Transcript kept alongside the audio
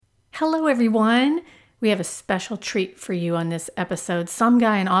Hello, everyone. We have a special treat for you on this episode. Some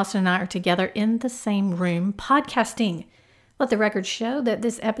guy and Austin and I are together in the same room podcasting. Let the record show that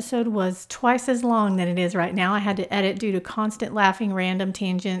this episode was twice as long than it is right now. I had to edit due to constant laughing, random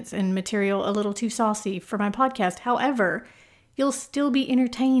tangents, and material a little too saucy for my podcast. However, you'll still be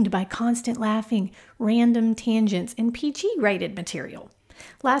entertained by constant laughing, random tangents, and PG-rated material.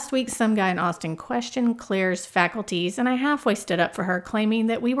 Last week, some guy in Austin questioned Claire's faculties, and I halfway stood up for her, claiming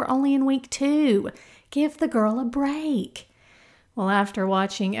that we were only in week 2. Give the girl a break. Well, after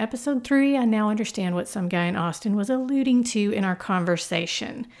watching episode 3, I now understand what some guy in Austin was alluding to in our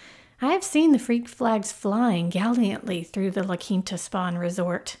conversation. I have seen the freak flags flying gallantly through the La Quinta Spa and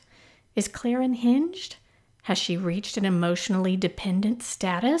Resort. Is Claire unhinged? Has she reached an emotionally dependent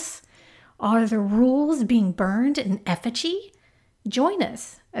status? Are the rules being burned in effigy? Join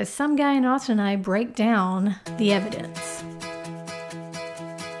us as some guy in Austin and I break down the evidence.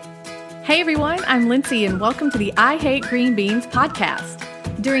 Hey everyone, I'm Lindsay and welcome to the I Hate Green Beans podcast.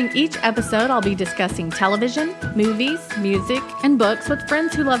 During each episode, I'll be discussing television, movies, music, and books with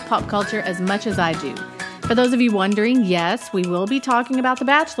friends who love pop culture as much as I do. For those of you wondering, yes, we will be talking about the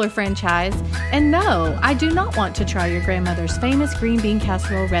Bachelor franchise. And no, I do not want to try your grandmother's famous green bean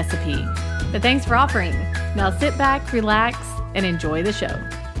casserole recipe. But thanks for offering. Now sit back, relax, and enjoy the show.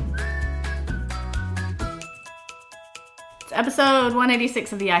 It's episode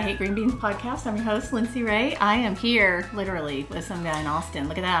 186 of the I Hate Green Beans podcast. I'm your host, Lindsay Ray. I am here, literally, with some guy in Austin.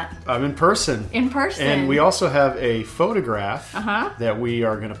 Look at that. I'm in person. In person. And we also have a photograph that we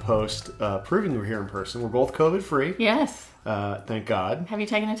are going to post proving we're here in person. We're both COVID-free. Yes. Thank God. Have you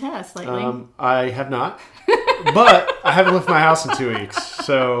taken a test lately? I have not. But I haven't left my house in 2 weeks.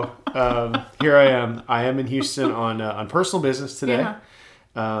 So here I am. I am in Houston on personal business today. Yeah.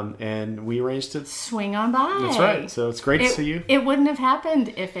 And we arranged to swing on by. That's right. So it's great to see you. It wouldn't have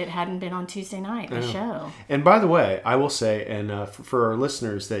happened if it hadn't been on Tuesday night, the show. And by the way, I will say, and for our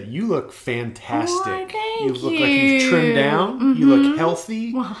listeners, that you look fantastic. Why, thank you look like you've trimmed down. Mm-hmm. You look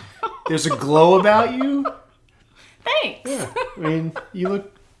healthy. There's a glow about you. Thanks. Yeah. I mean, you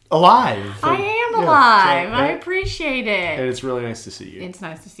look alive. I am alive. So, I appreciate it. And it's really nice to see you. It's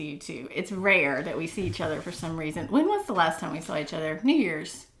nice to see you too. It's rare that we see each other for some reason. When was the last time we saw each other? New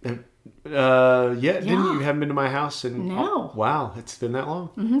Year's. Didn't you haven't been to my house? No. Wow, it's been that long?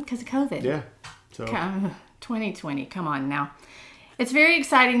 Because of COVID. Yeah. So 2020, come on now. It's very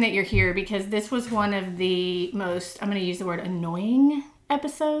exciting that you're here because this was one of the most, I'm going to use the word annoying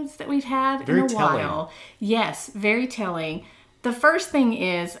episodes that we've had in a while. Yes, very telling. The first thing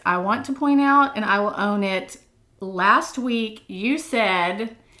is, I want to point out, and I will own it, last week you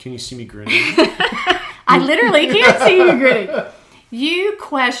said... Can you see me grinning? I literally can't see you grinning. You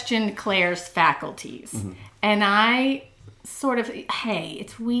questioned Claire's faculties. Mm-hmm. And I sort of, hey,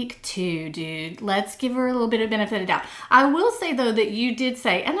 it's week 2, dude. Let's give her a little bit of benefit of the doubt. I will say, though, that you did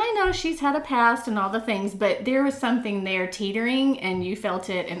say, and I know she's had a past and all the things, but there was something there teetering, and you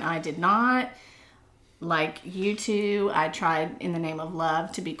felt it, and I did not. Like you two, I tried in the name of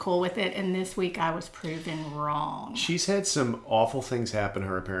love to be cool with it, and this week I was proven wrong. She's had some awful things happen to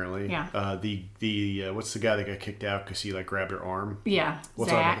her, apparently. Yeah. The what's the guy that got kicked out because he grabbed her arm? Yeah,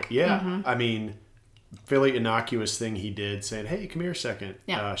 Zach. Yeah, mm-hmm. I mean, fairly innocuous thing he did, saying, "Hey, come here a second."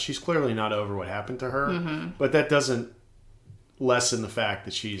 Yeah. She's clearly not over what happened to her, mm-hmm. but that doesn't lessen the fact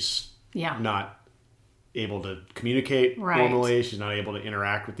that she's not able to communicate normally. She's not able to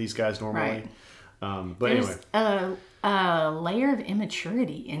interact with these guys normally. Right. But there's anyway, a layer of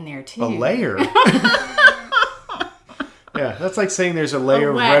immaturity in there too. A layer. Yeah, that's like saying there's a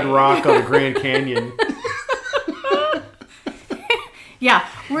layer of red rock on the Grand Canyon. Yeah,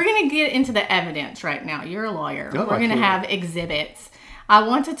 we're gonna get into the evidence right now. You're a lawyer. No, we're gonna have exhibits. I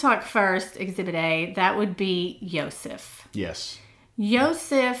want to talk first. Exhibit A. That would be Yosef. Yes.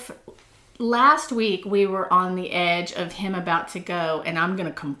 Yosef. Last week, we were on the edge of him about to go, and I'm going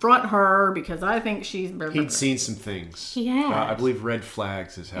to confront her because I think she's... He'd seen some things. He had. I believe red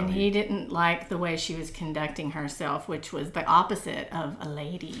flags is how and he didn't like the way she was conducting herself, which was the opposite of a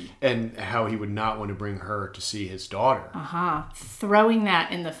lady. And how he would not want to bring her to see his daughter. Throwing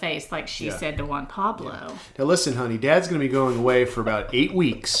that in the face like she said to Juan Pablo. Yeah. Now listen, honey, Dad's going to be going away for about 8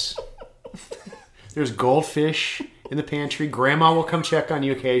 weeks. There's goldfish in the pantry. Grandma will come check on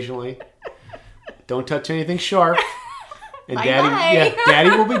you occasionally. Don't touch anything sharp. And Daddy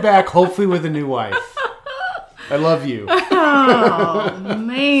will be back, hopefully with a new wife. I love you. Oh,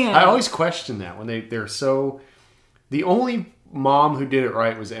 man. I always question that when they're so... The only mom who did it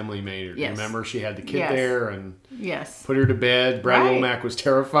right was Emily Maynard. Yes. Remember, she had the kid there and yes. put her to bed. Brad Womack was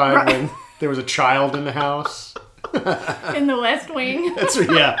terrified when there was a child in the house. In the West Wing.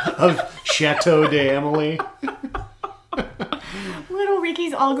 Of Chateau d'Amelie. Little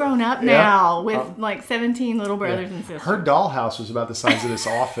Ricky's all grown up now with like 17 little brothers and sisters. Her dollhouse was about the size of this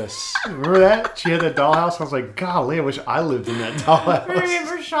office. Remember that? She had that dollhouse. I was like, golly, I wish I lived in that dollhouse.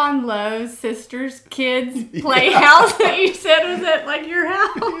 Remember Sean Lowe's sister's kids' playhouse that you said was at like your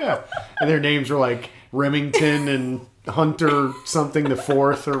house? Yeah. And their names were like Remington and Hunter something the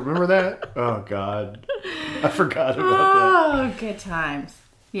fourth. Or remember that? Oh, God. I forgot about that. Oh, good times.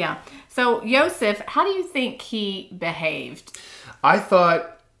 Yeah. So, Yosef, how do you think he behaved? I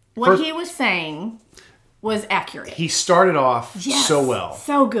thought... What he was saying was accurate. He started off so well.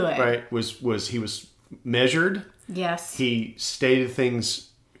 So good. Right? He was measured. Yes. He stated things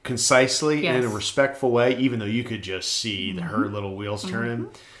concisely and in a respectful way, even though you could just see her little wheels turning.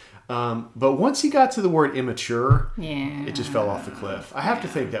 But once he got to the word immature, it just fell off the cliff. I have to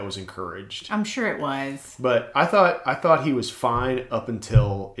think that was encouraged. I'm sure it was. But I thought he was fine up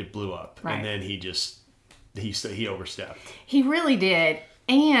until it blew up, and then he overstepped. He really did.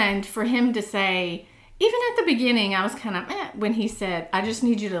 And for him to say, even at the beginning, I was kind of when he said, "I just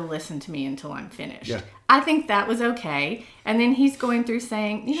need you to listen to me until I'm finished." Yeah. I think that was okay. And then he's going through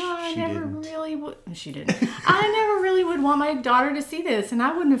saying, I never really would want my daughter to see this, and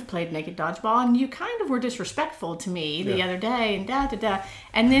I wouldn't have played naked dodgeball, and you kind of were disrespectful to me the other day, and da-da-da.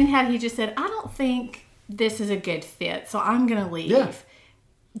 And then had he just said, I don't think this is a good fit, so I'm going to leave. Yeah.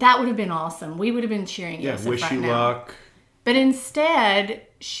 That would have been awesome. We would have been cheering Yosef wish right you now. luck. But instead,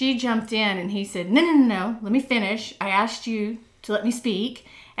 she jumped in and he said, no, let me finish. I asked you to let me speak.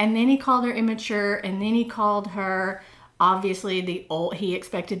 And then he called her immature, and then he called her, obviously, he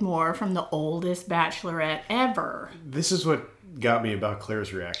expected more from the oldest bachelorette ever. This is what got me about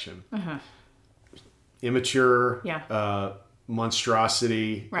Claire's reaction. Immature,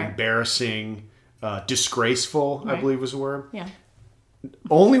 monstrosity, embarrassing, disgraceful, I believe was the word. Yeah.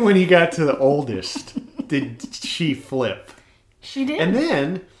 Only when he got to the oldest did she flip. She did. And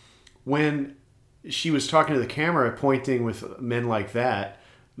then when she was talking to the camera, pointing with men like that,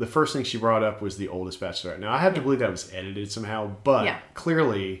 the first thing she brought up was the oldest bachelorette. Now, I have to believe that was edited somehow, but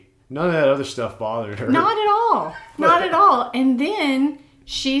clearly none of that other stuff bothered her. Not at all. Not at all. And then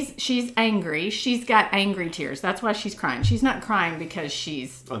she's angry. She's got angry tears. That's why she's crying. She's not crying because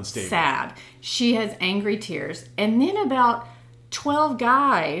she's unstable. Sad. She has angry tears. And then about 12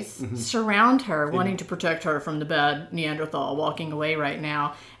 guys surround her, wanting to protect her from the bad Neanderthal walking away right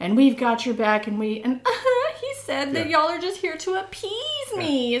now. And we've got your back, and he said that y'all are just here to appease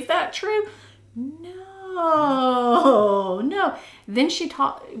me. Is that true? No. Then she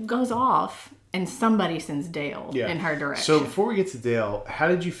goes off, and somebody sends Dale in her direction. So before we get to Dale, how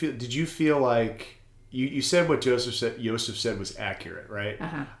did you feel? Did you feel like you said what Yosef said was accurate, right?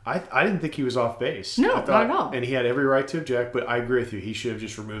 I didn't think he was off base. No, not at all. And he had every right to object, but I agree with you. He should have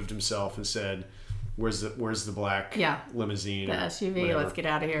just removed himself and said, "Where's the black limousine? The SUV. Whatever. Let's get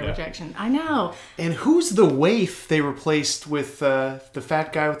out of here." Rejection. I know. And who's the waif they replaced with the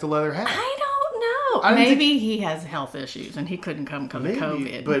fat guy with the leather hat? I don't know. Maybe he has health issues and he couldn't come because of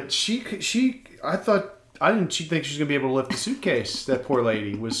COVID. But she I didn't think she was gonna be able to lift the suitcase. That poor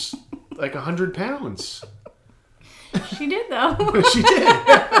lady was like 100 pounds. She did though. She did.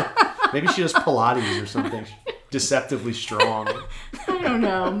 Maybe she does Pilates or something. Deceptively strong. I don't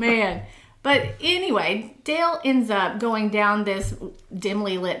know, man. But anyway, Dale ends up going down this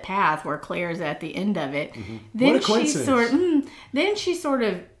dimly lit path where Claire's at the end of it. Then what a coincidence. Then she sort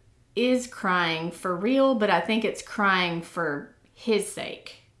of is crying for real, but I think it's crying for his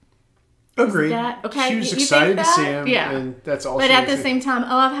sake. Agreed. Okay? She was excited to see him, yeah. and that's all. But at the same time,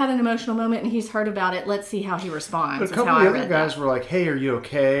 I've had an emotional moment, and he's heard about it. Let's see how he responds. But a couple of the other guys were like, "Hey, are you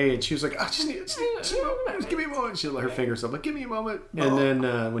okay?" And she was like, just give me a moment." She let her fingers up, like, "Give me a moment." And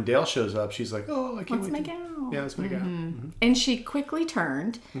then when Dale shows up, she's like, "Oh, I can't Let's wait make out." Yeah, let's make out. And she quickly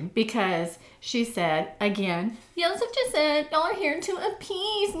turned because she said, again, Yosef just said, y'all are here to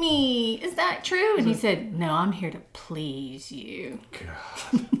appease me. Is that true? And he said, no, I'm here to please you.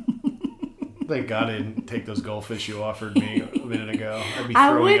 God. Thank God I didn't take those goldfish you offered me a minute ago. I'd be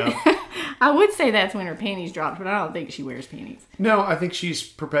throwing up. I would say that's when her panties dropped, but I don't think she wears panties. No, I think she's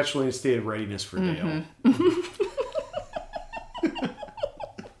perpetually in a state of readiness for Dale.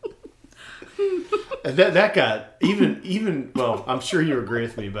 That got even well, I'm sure you agree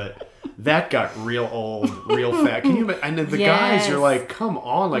with me, but that got real old, real fat. Can you imagine? And the guys are like, come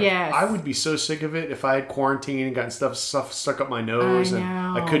on. Like, I would be so sick of it if I had quarantined and gotten stuff stuck up my nose and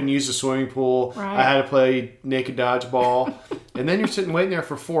I couldn't use the swimming pool. Right. I had to play naked dodgeball. And then you're sitting waiting there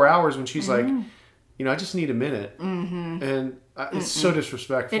for 4 hours when she's like, I just need a minute. And it's so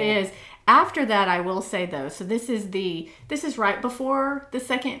disrespectful. It is. After that, I will say though, so this is right before the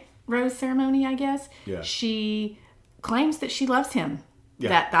second rose ceremony, I guess. Yeah. She claims that she loves him.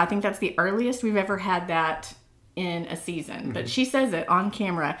 Yeah. I think that's the earliest we've ever had that in a season. But she says it on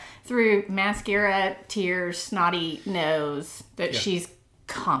camera through mascara, tears, snotty nose that she's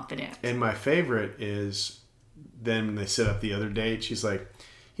confident. And my favorite is then when they set up the other date, she's like,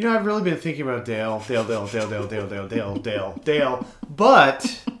 you know, I've really been thinking about Dale,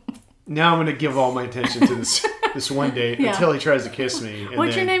 but now I'm going to give all my attention to this one date until he tries to kiss me. And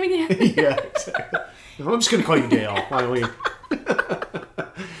What's your name again? Yeah, exactly. I'm just going to call you Dale. Why don't we?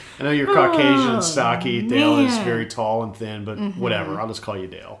 I know you're Caucasian and stocky. Dale is very tall and thin, but whatever. I'll just call you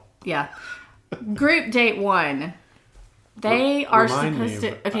Dale. Yeah. Group date 1. They are supposed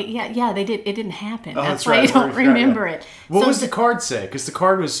to. Okay, yeah, they did. It didn't happen. That's why right. you don't remember it. What was the card say? Because the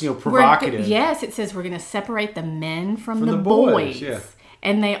card was, provocative. Yes, it says we're going to separate the men from the boys. Yeah.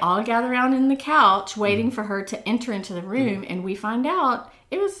 And they all gather around in the couch waiting for her to enter into the room, and we find out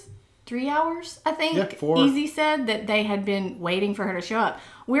it was 3 hours, I think. Yeah, 4. Easy said that they had been waiting for her to show up.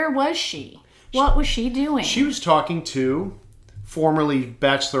 Where was she? What was she doing? She was talking to formerly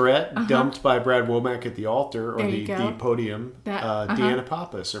Bachelorette, dumped by Brad Womack at the altar or the podium, Deanna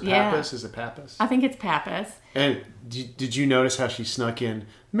Pappas. Or Pappas? Is it Pappas? I think it's Pappas. And did you notice how she snuck in,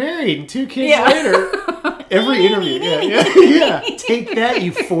 married and 2 kids later? Every interview. Yeah. Take that,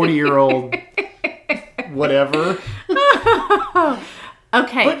 you 40-year-old whatever.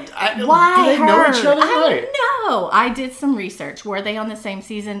 Okay. But why do they her? know each other? I Right. don't know. I did some research. Were they on the same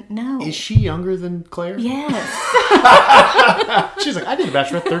season? No. Is she younger than Claire? Yes. She's like, I did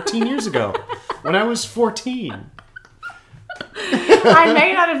Bachelorette 13 years ago when I was 14. I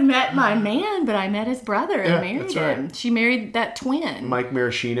may not have met my man, but I met his brother and married that's him. right. She married that twin. Mike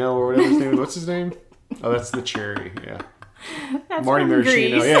Maraschino or whatever his name is. What's his name? Oh, that's the cherry. Yeah. That's Marty from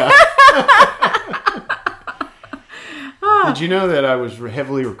Maraschino. Greece. Yeah. Did you know that I was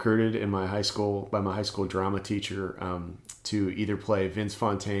heavily recruited in my high school by my high school drama teacher to either play Vince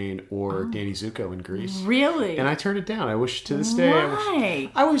Fontaine or Danny Zuko in Grease? Really? And I turned it down. I wish to this day.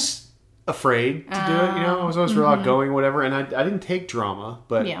 Why? I was afraid to do it. I was always real outgoing, whatever. And I didn't take drama,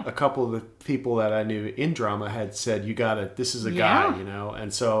 but a couple of the people that I knew in drama had said, "You gotta. This is a guy,"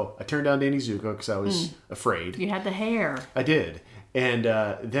 And so I turned down Danny Zuko because I was afraid. You had the hair. I did. And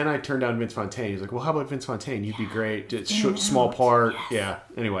then I turned down Vince Fontaine. He's like, "Well, how about Vince Fontaine? You'd be great. It's small part." Yes. Yeah.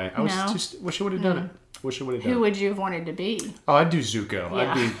 Anyway, I was wish I would have done it. Wish I would have done it. Who would you have wanted to be? Oh, I'd do Zuko.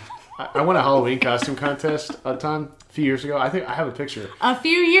 Yeah. I won a Halloween costume contest a few years ago. I think I have a picture. A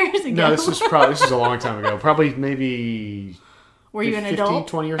few years ago. No, this was a long time ago. Probably maybe. Were you an 15, adult?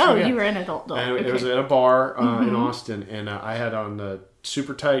 20 years ago. Oh, yeah. you were an adult. And it was at a bar in Austin, and I had on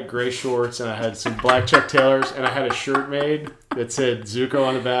super tight gray shorts, and I had some black Chuck Taylors, and I had a shirt made that said Zuko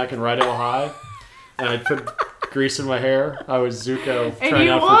on the back and Rydell High, and I put grease in my hair. I was Zuko trying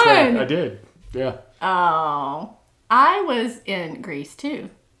out for Ted. I did, yeah. Oh, I was in Grease too,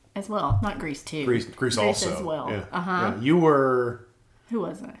 as well. Not Grease 2. Grease also as well. Yeah. Uh-huh. Yeah. You were. Who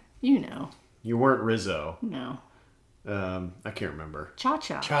was I? You know. You weren't Rizzo. No. I can't remember.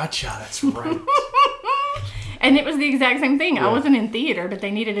 Cha-Cha. Cha-Cha, that's right. And it was the exact same thing. I wasn't in theater, but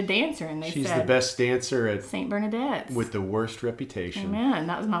they needed a dancer, and She's said, the best dancer at St. Bernadette's. with the worst reputation. Amen.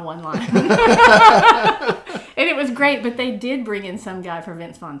 That was my one line. And it was great, but they did bring in some guy for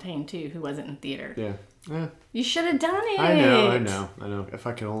Vince Fontaine, too, who wasn't in theater. Yeah. You should have done it. I know. If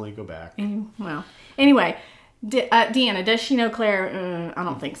I could only go back. Well, anyway, Deanna, does she know Claire? I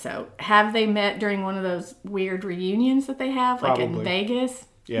don't think so. Have they met during one of those weird reunions that they have, like in Vegas?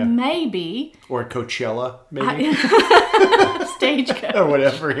 Yeah. Maybe. Or at Coachella, maybe. Stagecoach. Or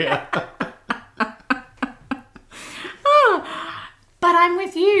whatever, yeah. But I'm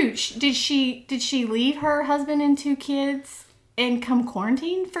with you. Did she leave her husband and 2 kids and come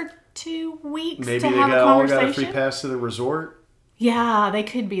quarantine for 2 weeks Maybe to they have a all conversation? got a free pass to the resort. Yeah, they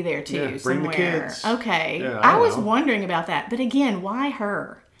could be there too. Yeah, bring somewhere. the kids. Okay. Yeah, I was know. wondering about that. But again, why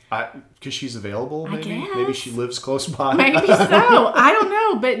her? Because she's available, maybe? guess. Maybe she lives close by. Maybe so. I don't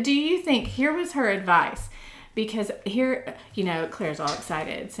know. But do you think, here was her advice. Because here, Claire's all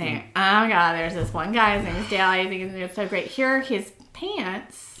excited saying, oh my God, there's this one guy, his name is Dale, I think it's so great. Here are his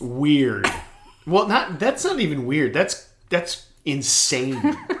pants. Weird. Well, that's not even weird. That's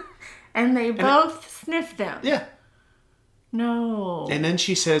insane. And they both sniffed them. Yeah. No. And then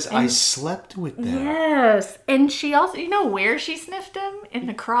she says, I slept with them. Yes. And she also, where she sniffed them? In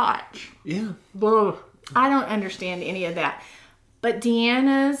the crotch. Yeah. Ugh. I don't understand any of that. But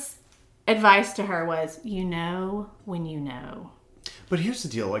Deanna's advice to her was, when you know. But here's the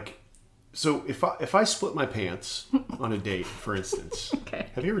deal. Like, So if I split my pants on a date, for instance, Okay.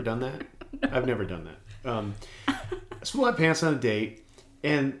 Have you ever done that? I've never done that. I split my pants on a date,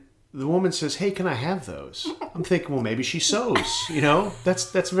 and the woman says, "Hey, can I have those?" I'm thinking, well, maybe she sews. You know,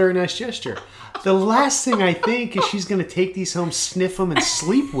 that's a very nice gesture. The last thing I think is she's going to take these home, sniff them, and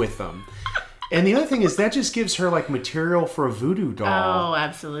sleep with them. And the other thing is that just gives her like material for a voodoo doll. Oh,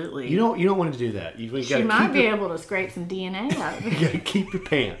 absolutely. You don't want to do that. You She might be able to scrape some DNA out of it. You got to keep your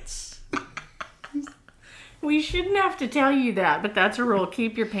pants. We shouldn't have to tell you that, but that's a rule.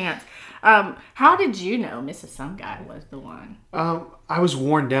 Keep your pants. How did you know Mrs. Some Guy was the one? I was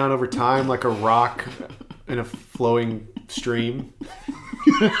worn down over time like a rock in a flowing stream.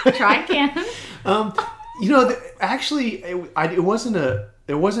 Try again. Actually, it wasn't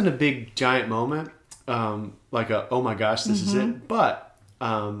a big giant moment, like oh my gosh, this is it. But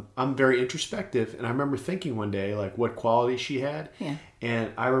I'm very introspective, and I remember thinking one day like what quality she had,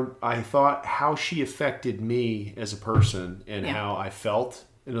 and I thought how she affected me as a person and how I felt.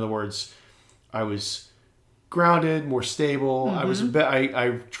 In other words, I was grounded, more stable. I was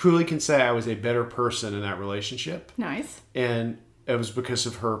I truly can say I was a better person in that relationship. Nice. And it was because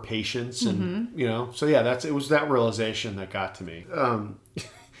of her patience, and so yeah, it was that realization that got to me.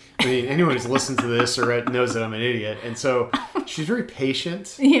 I mean, anyone who's listened to this or knows that I'm an idiot, and so she's very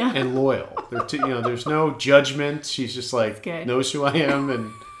patient and loyal. There's no judgment. She's just like knows who I am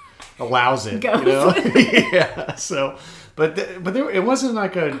and allows it. Yeah. So, but it wasn't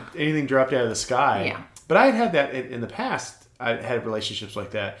like anything dropped out of the sky. Yeah. But I had that in the past. I had relationships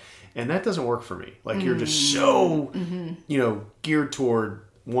like that. And that doesn't work for me. Like you're just so, geared toward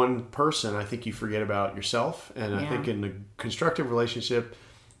one person. I think you forget about yourself. And I think in a constructive relationship,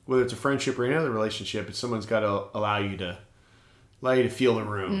 whether it's a friendship or any other relationship, someone's got to allow you to feel the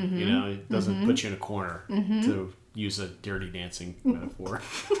room. It doesn't put you in a corner, to use a Dirty Dancing metaphor.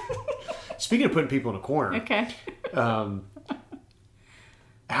 Speaking of putting people in a corner. Okay.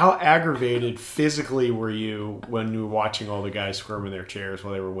 How aggravated physically were you when you were watching all the guys squirm in their chairs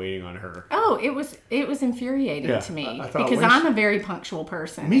while they were waiting on her? Oh, it was infuriating to me because I'm a very punctual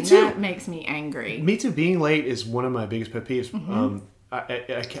person. Me too. That makes me angry. Me too. Being late is one of my biggest pet peeves.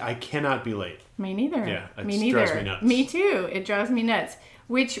 I cannot be late. Me neither. Yeah, me neither. Drives me nuts. Me too. It drives me nuts.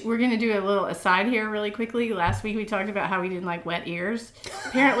 Which we're going to do a little aside here really quickly. Last week we talked about how we didn't like wet ears.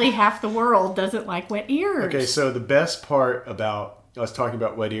 Apparently half the world doesn't like wet ears. Okay, so the best part about us talking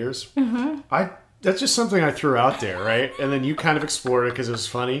about wet ears, that's just something I threw out there, right? And then you kind of explored it because it was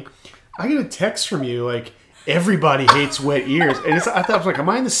funny. I get a text from you like, everybody hates wet ears. And I thought, I was like, am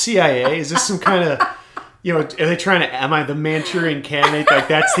I in the CIA? Is this some kind of, are they trying to, am I the Manchurian Candidate? Like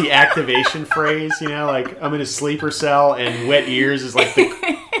that's the activation phrase, like I'm in a sleeper cell and wet ears is like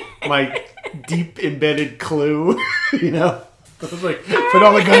my deep embedded clue, I was like, put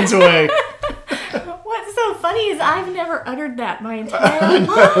all the guns away. What's so funny is I've never uttered that my entire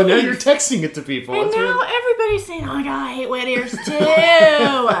life. Now you're texting it to people. And now everybody's saying, oh my God, I hate wet ears too.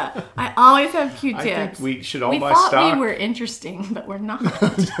 I always have Q-tips. I think we should all buy thought stock. We were interesting, but we're not.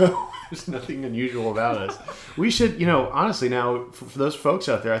 No, there's nothing unusual about us. We should, honestly now, for those folks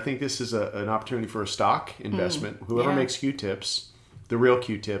out there, I think this is an opportunity for a stock investment. Whoever makes Q-tips, the real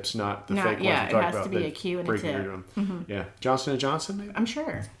Q-tips, not the fake ones we're talking about. Yeah, it has to be a Q and a tip. Yeah. Johnson & Johnson, maybe? I'm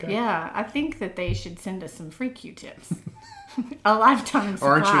sure. Okay. Yeah, I think that they should send us some free Q-tips. A lifetime supply.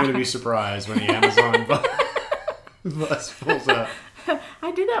 Aren't you going to be surprised when the Amazon bus pulls up? I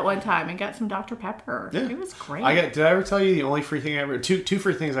did that one time and got some Dr. Pepper. Yeah. It was great. Did I ever tell you the only free thing I ever... Two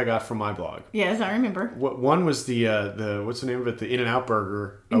free things I got from my blog. Yes, I remember. One was the what's the name of it? The In-N-Out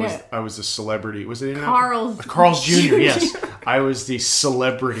Burger. I was a celebrity. Was it In-N-Out? Carl's Jr., yes. I was the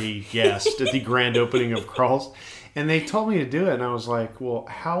celebrity guest at the grand opening of Carl's. And they told me to do it. And I was like, well,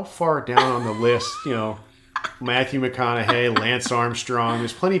 how far down on the list, Matthew McConaughey, Lance Armstrong.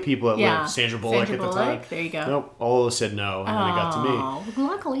 There's plenty of people that live. Sandra Bullock at the time. There you go. Nope. All of us said no. And then it got to me.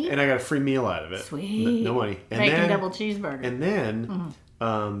 Luckily. And I got a free meal out of it. Sweet. No money. And Bacon double cheeseburger. And then,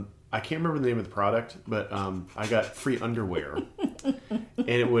 I can't remember the name of the product, but I got free underwear. And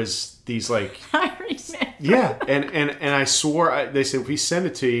it was these like... I remember. Yeah. And I swore, they said, if we send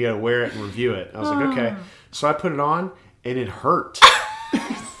it to you, you got to wear it and review it. I was like, okay. So I put it on and it hurt.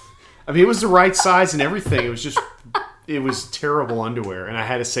 I mean, it was the right size and everything. It was terrible underwear, and I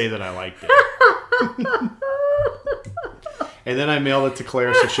had to say that I liked it. And then I mailed it to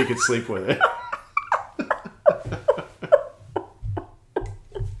Claire so she could sleep with it.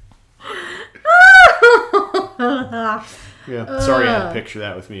 Yeah, sorry I had to picture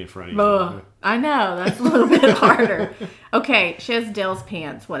that with me in front of you. I know, that's a little bit harder. Okay, she has Dell's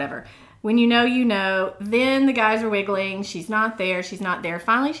pants, whatever. When you know, you know. Then the guys are wiggling. She's not there. She's not there.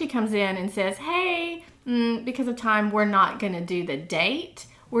 Finally, she comes in and says, hey, because of time, we're not going to do the date.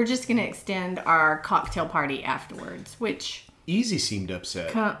 We're just going to extend our cocktail party afterwards, which... Easy seemed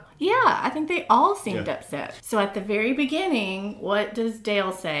upset. Yeah, I think they all seemed upset. So at the very beginning, what does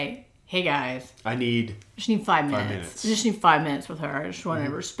Dale say? Hey, guys. I just need 5 minutes. I just need 5 minutes with her. I just want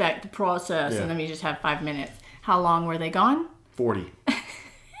to respect the process and let me just have 5 minutes. How long were they gone? 40.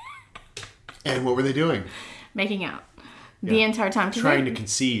 And what were they doing? Making out. The entire time. Trying to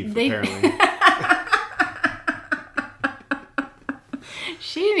conceive, apparently.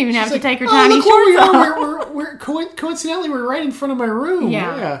 She didn't even have to take her tiny shorts off. We're coincidentally, we're right in front of my room.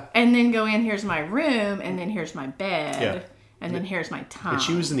 Yeah. And then go in, here's my room, and then here's my bed. Yeah. And then here's my tongue. And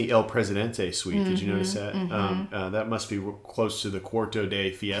she was in the El Presidente suite. Did you notice that? That must be close to the Cuarto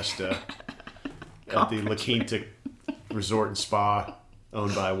de Fiesta at the La Quinta Resort and Spa,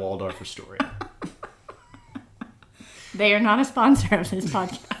 owned by Waldorf Astoria. They are not a sponsor of this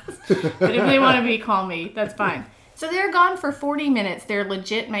podcast. But if they want to be, call me. That's fine. So they're gone for 40 minutes. They're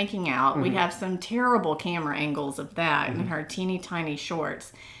legit making out. We have some terrible camera angles of that in her teeny tiny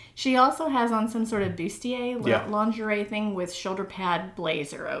shorts. She also has on some sort of bustier lingerie thing with shoulder pad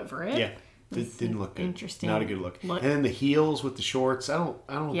blazer over it. Yeah. It didn't look good. Interesting. Not a good look. And then the heels with the shorts. I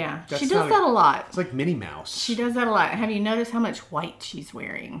don't. Yeah, she does that a lot. It's like Minnie Mouse. She does that a lot. Have you noticed how much white she's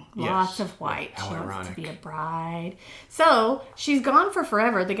wearing? Yes. Lots of white. How she ironic. wants to be a bride. So she's gone for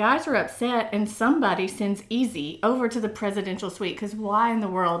forever. The guys are upset, and somebody sends Easy over to the presidential suite because why in the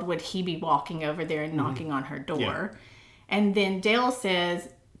world would he be walking over there and knocking on her door? Yeah. And then Dale says,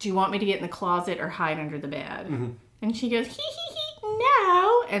 "Do you want me to get in the closet or hide under the bed?" And she goes, "Hee hee hee."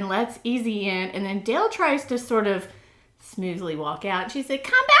 No, and lets Easy in, and then Dale tries to sort of smoothly walk out. She said,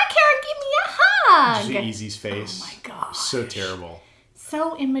 "Come back here and give me a hug." Did you see Easy's face? Oh my gosh, so terrible,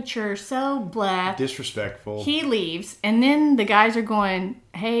 so immature, so blah, disrespectful. He leaves, and then the guys are going,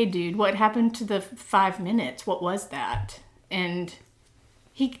 "Hey, dude, what happened to the 5 minutes? What was that?" And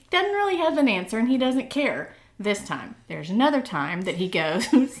he doesn't really have an answer, and he doesn't care this time. There's another time that he goes,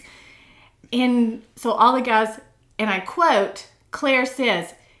 and so all the guys, and I quote. Claire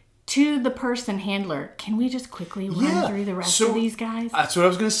says to the person handler, "Can we just quickly run through the rest of these guys?" That's what I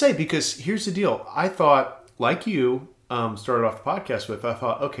was going to say, because here's the deal. I thought, like you started off the podcast with, I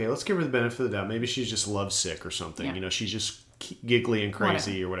thought, okay, let's give her the benefit of the doubt. Maybe she's just lovesick or something. Yeah. You know, she's just giggly and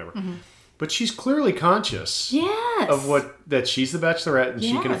crazy or whatever. But she's clearly conscious of that she's the bachelorette and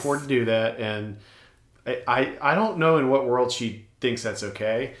she can afford to do that. And I don't know in what world she thinks that's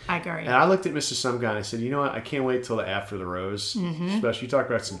okay. I agree. And I looked at Mr. Some Guy and I said, you know what? I can't wait till the after the rose. Especially, you talk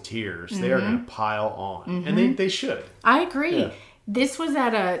about some tears. They are going to pile on. And they should. I agree. Yeah. This was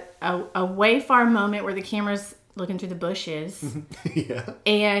at a way far moment where the camera's looking through the bushes.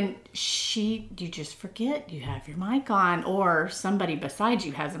 And you just forget you have your mic on, or somebody beside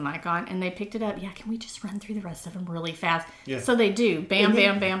you has a mic on, and they picked it up. Yeah, can we just run through the rest of them really fast? Yeah. So they do. Bam,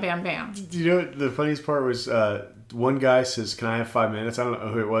 bam, bam, bam, bam. You know what the funniest part was? One guy says, "Can I have 5 minutes?" I don't know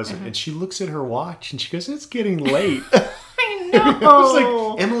who it was. And she looks at her watch and she goes, "It's getting late." I know. It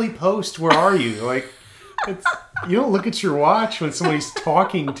was like, Emily Post, where are you? Like, you don't look at your watch when somebody's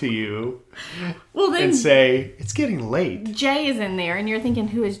talking to you and say, "It's getting late." Jay is in there and you're thinking,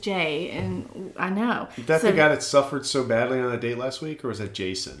 who is Jay? And I know. Is that the guy that suffered so badly on a date last week, or was that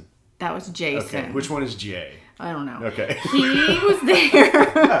Jason? That was Jason. Okay, which one is Jay? I don't know. Okay. He was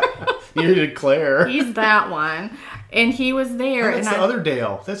there. You did Claire. He's that one. And he was there. Oh, that's the other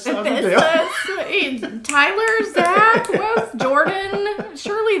Dale. That's the other Dale. Tyler, Zach, Jordan.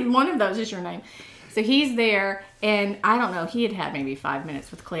 Surely one of those is your name. So he's there. And I don't know. He had maybe 5 minutes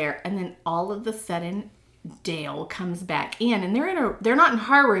with Claire. And then all of a sudden, Dale comes back in. And they're not in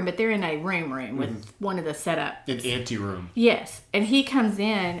her room, but they're in a room with one of the setup. An anteroom. Yes. And he comes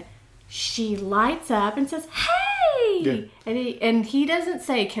in. She lights up and says, "Hey!" Yeah. And he doesn't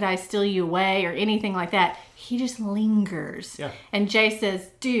say, "Could I steal you away?" or anything like that. He just lingers. Yeah. And Jay says,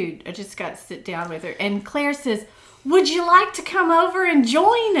 "Dude, I just got to sit down with her." And Claire says, "Would you like to come over and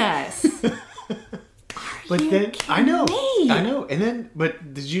join us?" But then I know. And then,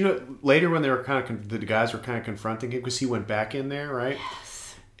 but did you know later when they were the guys were kind of confronting him because he went back in there, right?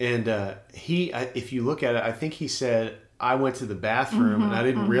 Yes. And if you look at it, I think he said, "I went to the bathroom and I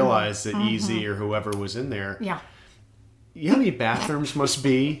didn't realize that Easy or whoever was in there." Yeah. You know how many bathrooms must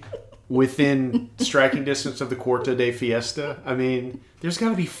be within striking distance of the Cuarto de Fiesta? I mean, there's got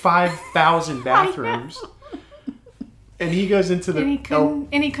to be 5,000 bathrooms. And he goes into the...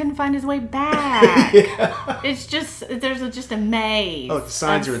 And he couldn't find his way back. It's just... There's just a maze. Oh, the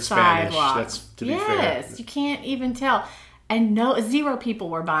signs are in Spanish. That's to be fair. Yes, you can't even tell. And zero people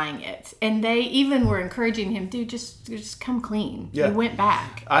were buying it. And they even were encouraging him, dude, just come clean. Yeah. He went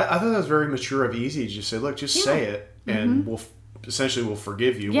back. I thought that was very mature of Easy to just say, look, just say it, and we'll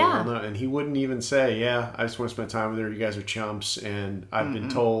forgive you. Yeah. And he wouldn't even say, I just want to spend time with her. You guys are chumps. And I've been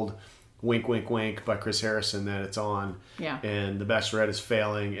told, wink, wink, wink, by Chris Harrison that it's on. Yeah. And The Bachelorette is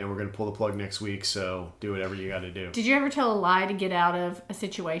failing, and we're going to pull the plug next week, so do whatever you got to do. Did you ever tell a lie to get out of a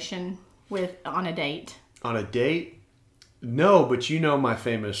situation on a date? On a date? No, but you know my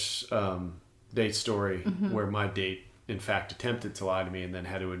famous date story where my date, in fact, attempted to lie to me and then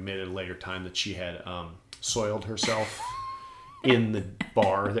had to admit at a later time that she had soiled herself in the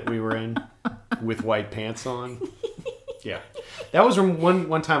bar that we were in with white pants on. Yeah. That was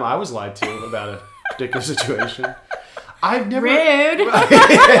one time I was lied to about a particular situation. I've never... Rude!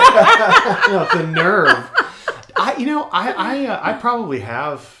 The nerve. I probably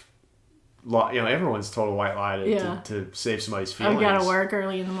have... everyone's told a white lie to save somebody's feelings. I've got to work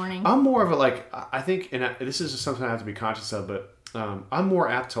early in the morning. I'm more of a, I think, and this is something I have to be conscious of, but I'm more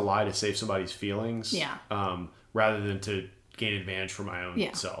apt to lie to save somebody's feelings rather than to gain advantage for my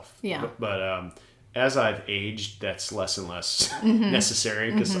own self. Yeah. But as I've aged, that's less and less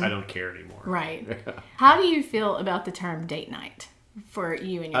necessary because I don't care anymore. Right. How do you feel about the term date night for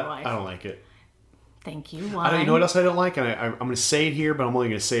you and your wife? I don't like it. Thank you. Why? You know what else I don't like? And I'm going to say it here, but I'm only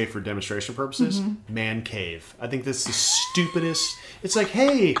going to say it for demonstration purposes. Man cave. I think that's the stupidest. It's like,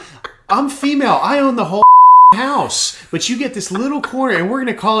 hey, I'm female. I own the whole house. But you get this little corner, and we're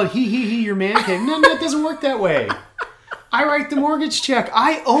going to call it your man cave. No, it doesn't work that way. I write the mortgage check.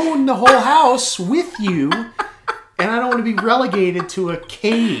 I own the whole house with you, and I don't want to be relegated to a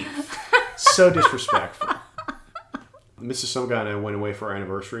cave. So disrespectful. Mrs. Some Guy and I went away for our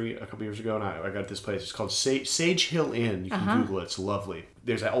anniversary a couple years ago, and I got this place. It's called Sage Hill Inn. You can Google it. It's lovely.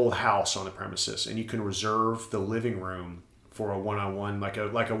 There's an old house on the premises, and you can reserve the living room for a one-on-one, like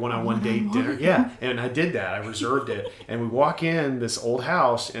a one-on-one date dinner. Yeah, and I did that. I reserved it, and we walk in this old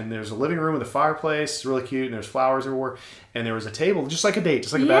house, and there's a living room with a fireplace. It's really cute, and there's flowers everywhere, and there was a table, just like a date,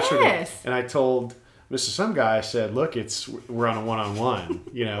 just like a bachelor date. And I told Mrs. Some Guy, I said, look, we're on a one-on-one,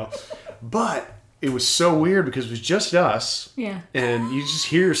 but it was so weird because it was just us. Yeah. And you just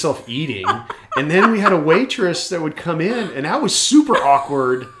hear yourself eating. And then we had a waitress that would come in, and that was super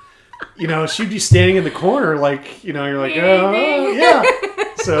awkward. She'd be standing in the corner like, you're like, oh, yeah.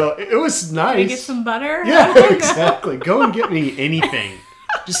 So it was nice. Can I get some butter? Yeah, exactly. Go and get me anything.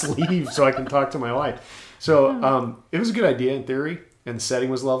 Just leave so I can talk to my wife. So it was a good idea in theory, and the setting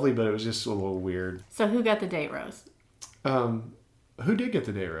was lovely, but it was just a little weird. So who got the date rose? Who did get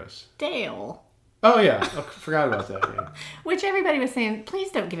the date rose? Dale. Oh, yeah. I forgot about that. Yeah. Which everybody was saying, please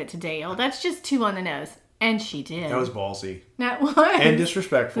don't give it to Dale. That's just too on the nose. And she did. That was ballsy. That was. And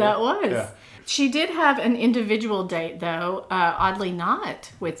disrespectful. That was. Yeah. She did have an individual date, though. Oddly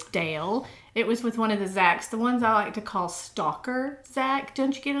not with Dale. It was with one of the Zachs. The ones I like to call Stalker Zach.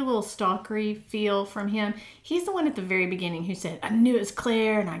 Don't you get a little stalkery feel from him? He's the one at the very beginning who said, I knew it was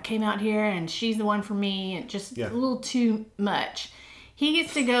Claire, and I came out here, and she's the one for me. And just a little too much. He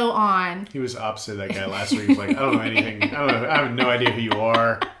gets to go on. He was opposite of that guy last week. He was like, I don't know anything. I have no idea who you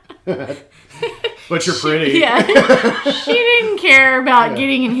are. But you're pretty. Yeah. She didn't care about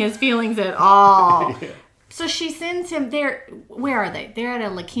getting in his feelings at all. Yeah. So she sends him there. Where are they? They're at a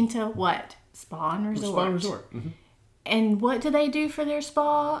La Quinta, what? Spa and Resort. Spa and Resort. Mm-hmm. And what do they do for their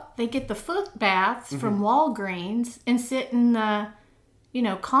spa? They get the foot baths from Walgreens and sit in the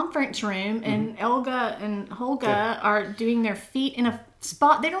conference room, and Elga and Holga are doing their feet in a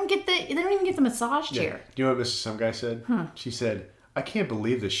spot. They don't even get the massage chair. Do you know what Mrs. Some Guy said? She said, I can't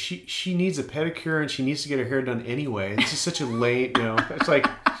believe this. She needs a pedicure and she needs to get her hair done anyway. This is such a late, it's like,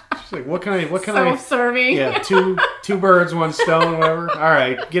 she's like, what can I self-serving. Yeah, two birds, one stone, whatever. All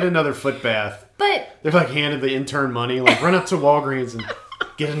right, get another foot bath. But they're like handed the intern money, like run up to Walgreens and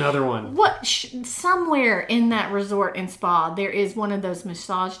get another one. Somewhere in that resort and spa, there is one of those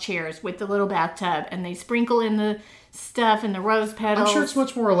massage chairs with the little bathtub, and they sprinkle in the stuff and the rose petals. I'm sure it's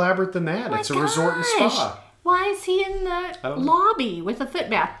much more elaborate than that. It's a resort and spa. Why is he in the lobby with a foot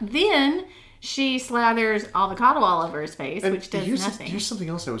bath? Then she slathers avocado all over his face, which does nothing. Here's something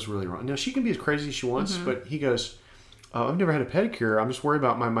else that was really wrong. Now, she can be as crazy as she wants, but he goes, I've never had a pedicure. I'm just worried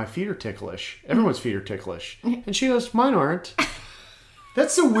about my feet are ticklish. Everyone's feet are ticklish. And she goes, mine aren't.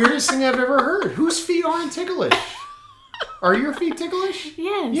 That's the weirdest thing I've ever heard. Whose feet aren't ticklish? Are your feet ticklish?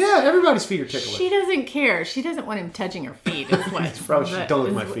 Yes. Yeah, everybody's feet are ticklish. She doesn't care. She doesn't want him touching her feet. Is what? Probably don't look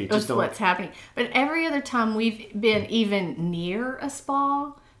at my feet. That's what's happening. But every other time we've been even near a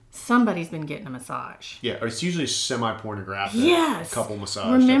spa, somebody's been getting a massage. Yeah, or it's usually semi-pornographic. Yes. A couple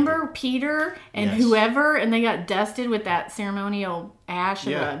massage. Remember Peter and Yes. whoever, and they got dusted with that ceremonial ash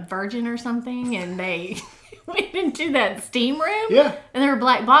of Yeah. a virgin or something, and they went into that steam room? Yeah. And there were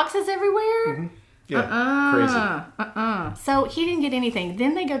black boxes everywhere? Yeah, crazy. So he didn't get anything.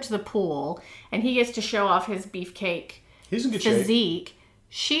 Then they go to the pool, and he gets to show off his beefcake He's in good shape. physique.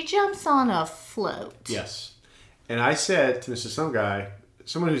 She jumps on a float. Yes. And I said to some guy,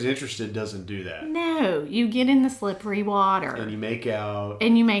 someone who's interested doesn't do that. No, you get in the slippery water. And you make out.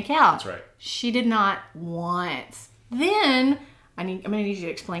 And you make out. That's right. She did not once. Then, I'm going to need you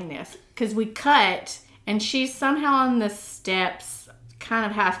to explain this. Because we cut, and she's somehow on the steps, kind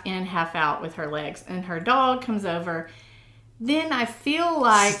of half in, half out with her legs. And her dog comes over. Then I feel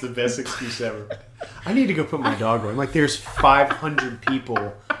like... This is the best excuse ever. I need to go put my dog away. I'm like, there's 500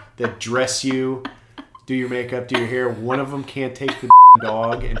 people that dress you, do your makeup, do your hair. One of them can't take the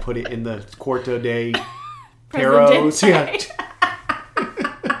dog and put it in the Quarto de Peros. Yeah.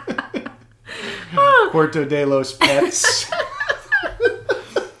 Quarto de los Pets.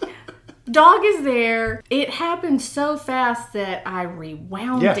 Dog is there. It happened so fast that I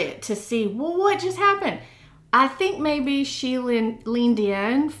rewound it to see, well, what just happened? I think maybe she leaned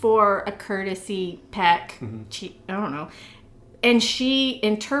in for a courtesy peck. I don't know. And she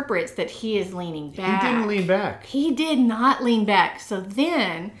interprets that he is leaning back. He didn't lean back. He did not lean back. So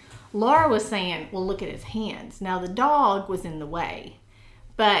then Laura was saying, well, look at his hands. Now the dog was in the way,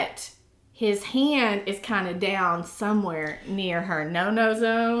 but his hand is kind of down somewhere near her no-no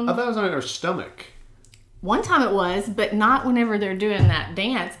zone. I thought it was on her stomach. One time it was, but not whenever they're doing that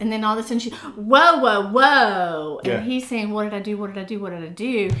dance. And then all of a sudden she, whoa, whoa, whoa. And Yeah. he's saying, what did I do? What did I do? What did I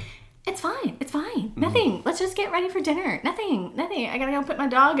do? It's fine. It's fine. Nothing. Let's just get ready for dinner. Nothing. I gotta go put my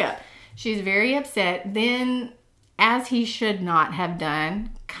dog up. She's very upset. Then, as he should not have done,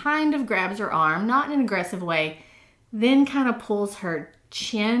 kind of grabs her arm, not in an aggressive way, then kind of pulls her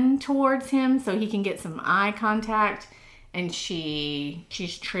chin towards him so he can get some eye contact. And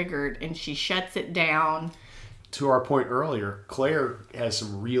she's triggered and she shuts it down. To our point earlier, Claire has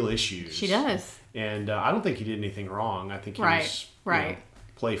some real issues. She does. And I don't think he did anything wrong. I think he was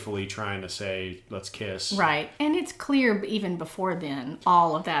playfully trying to say, let's kiss. Right. And it's clear even before then,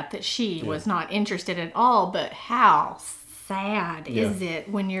 all of that she was not interested at all. But how sad is it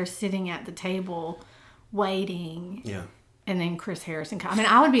when you're sitting at the table waiting? Yeah. And then Chris Harrison comes. I mean,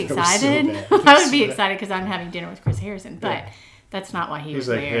 I would be That was so excited. bad. I would be excited because I'm having dinner with Chris Harrison. But that's not why he was He's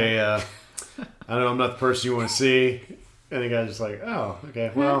like, there. hey, I don't know, I'm not the person you want to see. And the guy's just like, oh,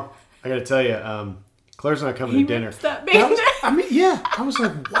 okay, well, I got to tell you, Claire's not coming to dinner. rips that band. I was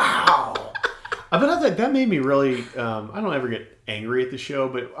like, wow. But that made me really, I don't ever get angry at the show,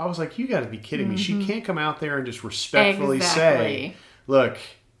 but I was like, you got to be kidding me. She can't come out there and just respectfully say, look,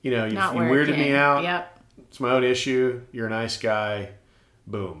 you weirded me out. Yep. It's my own issue. You're a nice guy.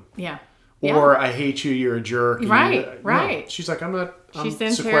 Boom. Yeah. Or I hate you. You're a jerk. Right. No. She's like, I'm not. I'm She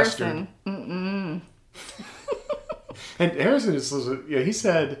sends sequestered. Harrison. And Harrison he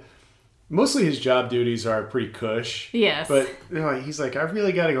said mostly his job duties are pretty cush. Yes. But he's like, I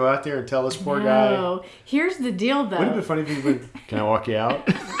really got to go out there and tell this poor guy. Here's the deal, though. Wouldn't it be funny if he went, can I walk you out?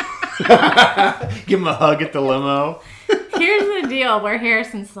 Give him a hug at the limo. Here's the deal where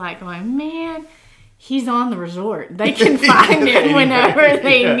Harrison's like, going, man, he's on the resort. They can find him whenever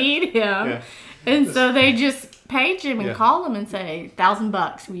they need him. Yeah. And so they just page him and call him and say,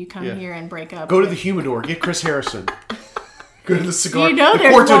 $1,000, will you come here and break up? Go to the humidor. Get Chris Harrison. Go to the cigar. You know the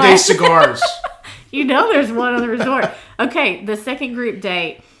there's Quarto de one. Cigars. You know there's one on the resort. Okay, the second group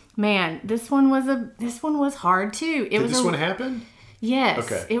date. Man, this one was hard too. Did this one happen?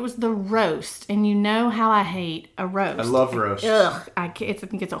 Yes. Okay. It was the roast. And you know how I hate a roast. I love roast. Ugh. I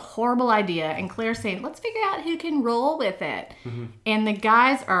think it's a horrible idea. And Claire's saying, let's figure out who can roll with it. Mm-hmm. And the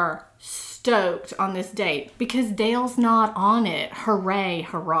guys are stoked on this date because Dale's not on it. Hooray,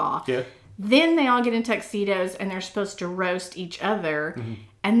 hurrah. Yeah. Then they all get in tuxedos and they're supposed to roast each other. Mm-hmm.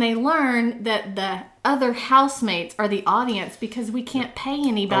 And they learn that the other housemates are the audience because we can't pay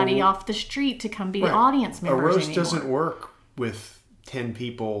anybody off the street to come be audience members A roast anymore. doesn't work with 10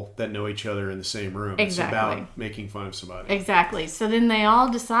 people that know each other in the same room. Exactly. It's about making fun of somebody. Exactly. So then they all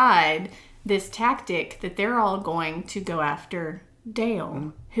decide this tactic that they're all going to go after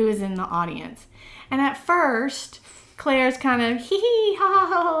Dale, who is in the audience. And at first, Claire's kind of, hee hee, ha ha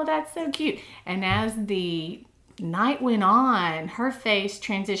ha, that's so cute. And as the night went on, her face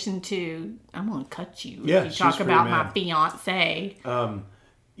transitioned to, I'm going to cut you. Yeah, if you she talk was pretty about mad. my fiance.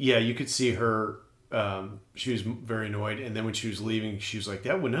 Yeah, you could see her she was very annoyed. And then when she was leaving, she was like,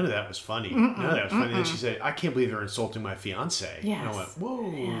 none of that was funny. None of that was funny. And then she said, I can't believe they're insulting my fiance. Yes. And I went,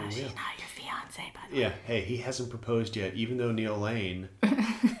 whoa. Yeah, she's not your fiance, by the way. Yeah, hey, he hasn't proposed yet, even though Neil Lane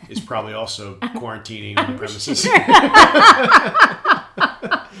is probably also quarantining on the premises.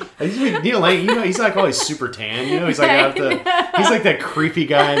 Neil Lane, he's like always super tan. He's like he's like that creepy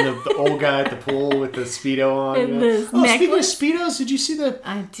guy and the old guy at the pool with the Speedo on. Speaking of Speedos, did you see the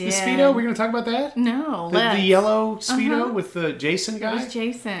Speedo? We're going to talk about that? No, the yellow Speedo with the Jason guy? It was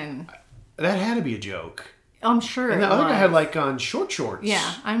Jason. That had to be a joke. I'm sure. And the other guy had like on short shorts.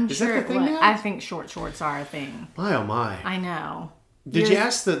 Yeah, I'm sure. Is that the thing now? I think short shorts are a thing. My oh my. I know. Did you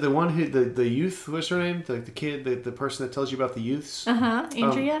ask the one who the youth? What's her name? The kid, the person that tells you about the youths.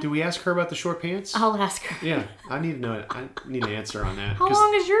 Andrea. Do we ask her about the short pants? I'll ask her. Yeah, I need to know. I need an answer on that. How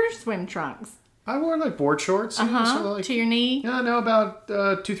long is your swim trunks? I wore like board shorts. To your knee. Yeah, no, about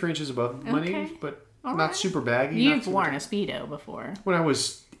 2-3 inches above my knee, but not super baggy. You've worn a Speedo before. When I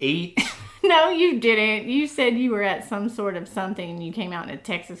was 8. No, you didn't. You said you were at some sort of something and you came out in a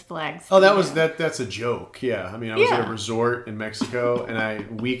Texas flag Speedo. Oh, that's a joke. Yeah. I mean, I was at a resort in Mexico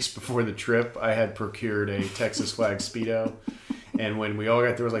and weeks before the trip, I had procured a Texas flag Speedo. And when we all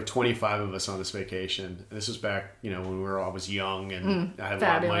got there was like 25 of us on this vacation. And this was back, when I was young and I had a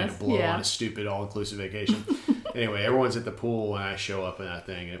lot of money to blow on a stupid all-inclusive vacation. Anyway, everyone's at the pool and I show up in that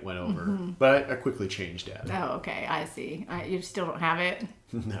thing and it went over. But I quickly changed that. Oh, okay. I see. You still don't have it?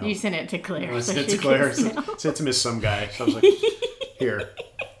 No. You sent it to Claire. I sent it to Claire. Sent it to Miss Some Guy. So I was like, here,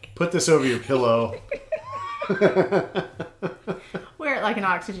 put this over your pillow. Wear it like an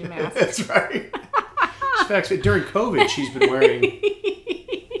oxygen mask. That's right. In fact, during COVID, she's been wearing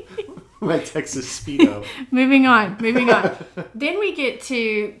my Texas Speedo. Moving on. Then we get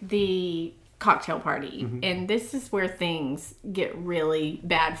to the cocktail party. And this is where things get really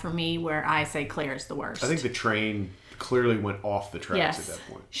bad for me, where I say Claire's the worst. I think the train clearly went off the tracks at that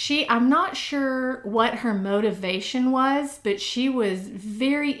point. I'm not sure what her motivation was, but she was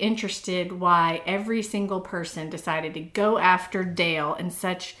very interested why every single person decided to go after Dale in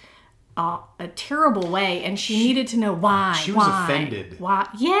such a terrible way, and she needed to know why. She was offended. Why?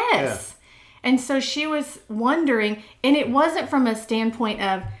 Yes. Yeah. And so she was wondering, and it wasn't from a standpoint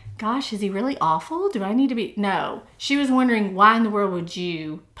of, gosh, is he really awful? Do I need to be? No. She was wondering, why in the world would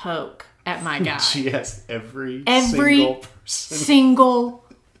you poke at my guy? She asked every single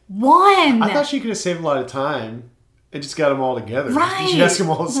one. I thought she could have saved a lot of time and just got them all together. Right. She asked them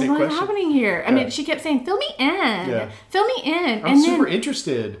all the same question. What's happening here? I mean, she kept saying, fill me in. Yeah. Fill me in. I'm super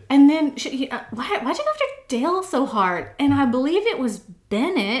interested. And then, why'd you go after Dale so hard? And I believe it was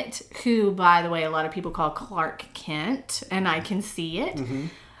Bennett, who, by the way, a lot of people call Clark Kent, and I can see it.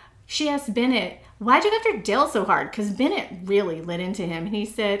 She asked Bennett, why'd you go after Dale so hard? Because Bennett really lit into him. And he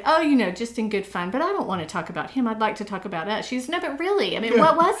said, just in good fun. But I don't want to talk about him. I'd like to talk about us. She said, no, but really, I mean,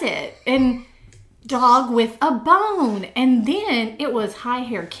 what was it? And dog with a bone. And then it was High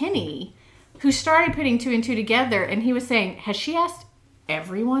Hair Kenny who started putting 2 and 2 together. And he was saying, has she asked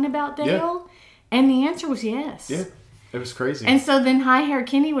everyone about Dale? Yeah. And the answer was yes. Yeah, it was crazy. And so then High Hair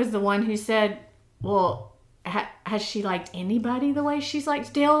Kenny was the one who said, well, has she liked anybody the way she's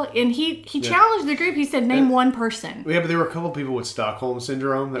liked Dale? And he challenged the group. He said, name one person. Yeah, but there were a couple of people with Stockholm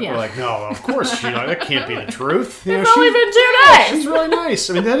Syndrome that were like, no, of course that can't be the truth. It's only been 2 days. She's really nice.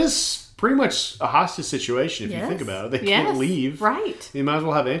 I mean, that is pretty much a hostage situation if you think about it. They can't leave. Right. You might as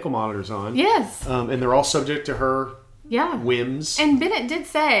well have ankle monitors on. Yes. And they're all subject to her whims. And Bennett did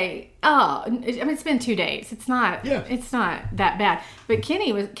say, it's been 2 days. It's not that bad. But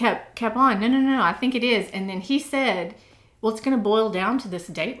Kenny kept on, no, I think it is. And then he said, well, it's going to boil down to this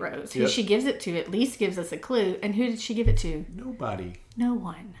date rose. Who she gives it to at least gives us a clue. And who did she give it to? Nobody. No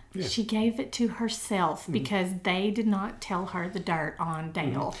one. Yeah. She gave it to herself because they did not tell her the dirt on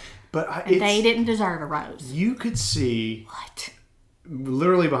Dale. But they didn't deserve a rose. You could see... What?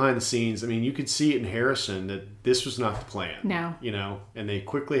 Literally behind the scenes, I mean, you could see it in Harrison that this was not the plan. No. And they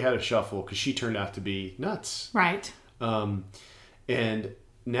quickly had a shuffle because she turned out to be nuts. Right. And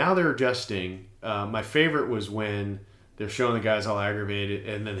now they're adjusting. My favorite was when they're showing the guys all aggravated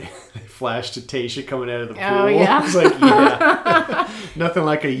and then they flash to Tayshia coming out of the pool. Oh, yeah. It's like, nothing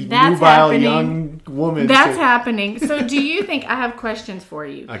like a nubile young woman. That's happening. So do you think, I have questions for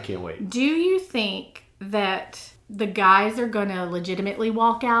you. I can't wait. Do you think that the guys are going to legitimately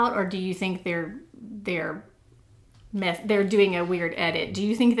walk out, or do you think they're doing a weird edit? Do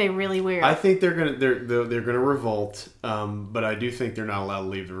you think they really will? I think they're gonna revolt, but I do think they're not allowed to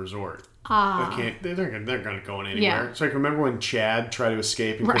leave the resort. They're gonna go anywhere. Yeah. So I can remember when Chad tried to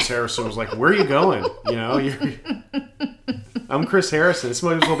escape and Chris Harrison was like, "Where are you going?" I'm Chris Harrison. This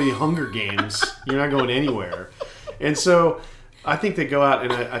might as well be Hunger Games. You're not going anywhere. And so I think they go out,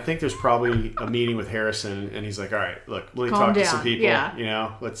 and I think there's probably a meeting with Harrison, and he's like, all right, look, let me talk to some people.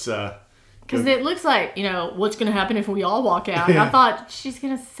 Yeah. Let's... Because it looks like, what's going to happen if we all walk out? Yeah. I thought she's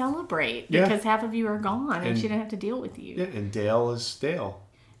going to celebrate because half of you are gone and she didn't have to deal with you. Yeah, and Dale is Dale.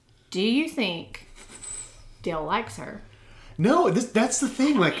 Do you think Dale likes her? No, that's the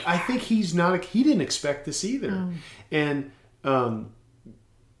thing. Like, I think he didn't expect this either. And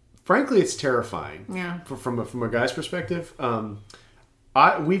frankly, it's terrifying. Yeah. From a guy's perspective.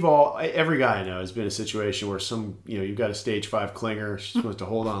 Every guy I know has been in a situation where you've got a stage 5 clinger. She's supposed to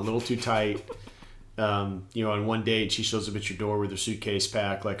hold on a little too tight. On one date, she shows up at your door with her suitcase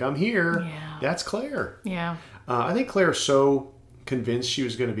packed. Like, I'm here. Yeah. That's Claire. Yeah. I think Claire's so convinced she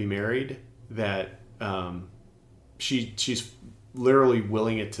was going to be married that she's literally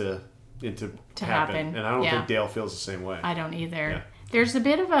willing it to happen. And I don't think Dale feels the same way. I don't either. Yeah. There's a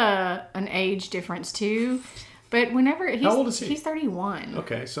bit of an age difference too. But whenever how old is he? He's 31.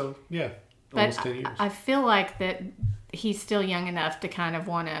 Okay, so yeah, but almost 10 years. I feel like that he's still young enough to kind of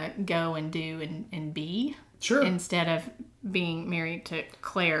want to go and do and be. Sure. Instead of being married to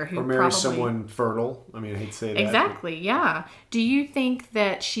Claire, who or marry someone fertile. I mean, I hate to say that. Exactly. Yeah. Do you think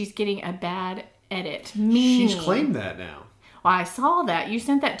that she's getting a bad edit? Meaning, she's claimed that now. Well, I saw that. You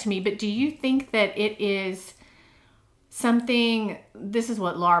sent that to me. But do you think that it is something... This is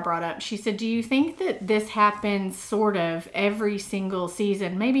what Laura brought up. She said, do you think that this happens sort of every single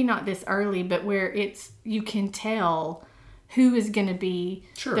season? Maybe not this early, but where you can tell who is going to be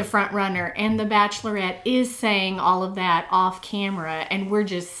the front runner. And The Bachelorette is saying all of that off camera. And we're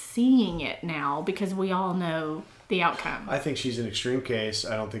just seeing it now because we all know the outcome. I think she's an extreme case.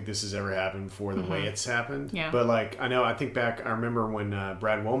 I don't think this has ever happened before the way it's happened. Yeah. But I remember when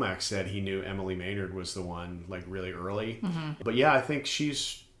Brad Womack said he knew Emily Maynard was the one, like, really early. Mm-hmm. But yeah, I think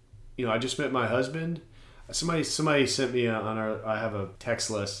she's, I just met my husband. Somebody sent me I have a text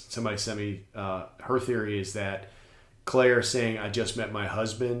list. Somebody sent me, her theory is that Claire saying I just met my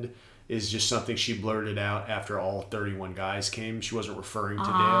husband is just something she blurted out after all 31 guys came. She wasn't referring to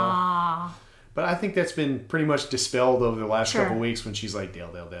Dale. But I think that's been pretty much dispelled over the last couple of weeks when she's like,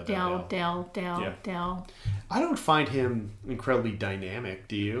 Dale. I don't find him incredibly dynamic,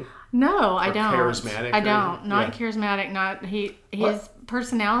 do you? No, I don't. Charismatic? I don't. Not charismatic. His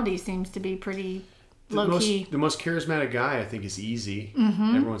personality seems to be pretty low-key. The most charismatic guy, I think, is Easy.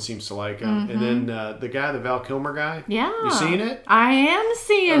 Mm-hmm. Everyone seems to like him. Mm-hmm. And then the Val Kilmer guy. Yeah. You seen it? I am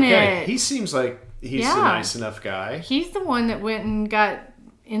seeing it. He seems like he's a nice enough guy. He's the one that went and got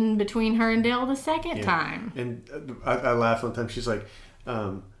in between her and Dale the second time. And I laugh one time. She's like,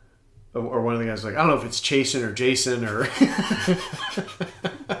 or one of the guys was like, I don't know if it's Chasen or Jason or...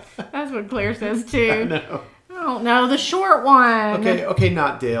 That's what Claire says too. I know. I don't know. The short one. Okay,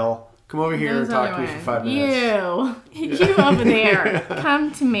 not Dale. Come over here and talk to me for 5 minutes. You over there.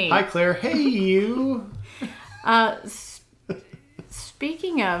 Come to me. Hi, Claire. Hey, you.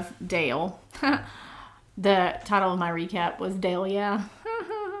 Speaking of Dale, the title of my recap was Dahlia.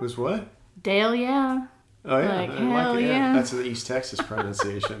 Was what? Dahlia. Oh, yeah. Like, hell yeah. That's the East Texas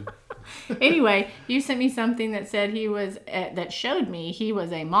pronunciation. Anyway, you sent me something that said that showed me he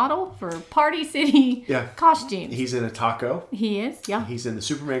was a model for Party City costumes. He's in a taco. He is, yeah. He's in the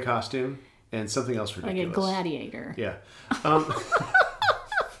Superman costume and something else ridiculous. Like a gladiator. Yeah.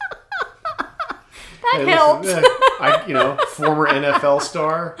 That helps. Former NFL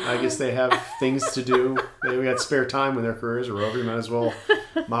star. I guess they have things to do. They got spare time when their careers are over. You might as well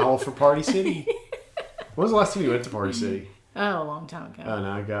model for Party City. When was the last time you went to Party City? Oh, a long time ago. Oh,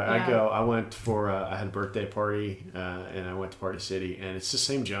 no, I went for, I had a birthday party, and I went to Party City, and it's the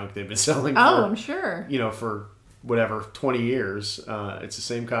same junk they've been selling I'm sure. For whatever, 20 years. It's the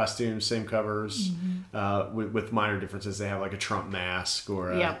same costumes, same covers, with minor differences. They have like a Trump mask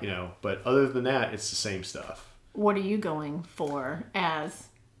or, but other than that, it's the same stuff. What are you going as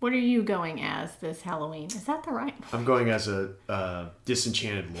this Halloween? Is that the right one? I'm going as a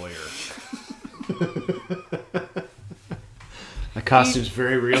disenchanted lawyer. My costume's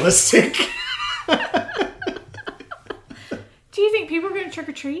very realistic. Do you think people are going to trick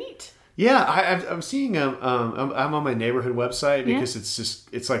or treat? Yeah, I'm seeing. I'm on my neighborhood website because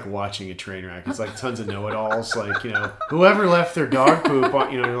it's like watching a train wreck. It's like tons of know-it-alls, like whoever left their dog poop.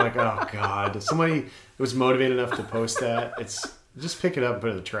 You're like, oh god, somebody was motivated enough to post that. It's just pick it up and put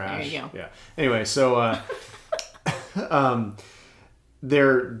it in the trash. There you go. Yeah. Anyway, so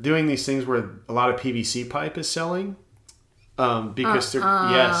they're doing these things where a lot of PVC pipe is selling. Because they put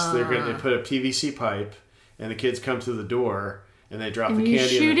a PVC pipe and the kids come to the door and they drop And the you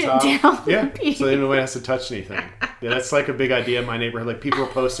candy shoot in the it top. down the Yeah, piece. so nobody has to touch anything. Yeah, that's like a big idea in my neighborhood. Like people are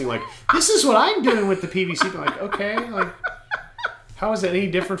posting like, "This is what I'm doing with the PVC." I'm like, okay, like how is that any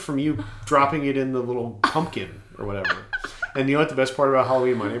different from you dropping it in the little pumpkin or whatever? And you know what the best part about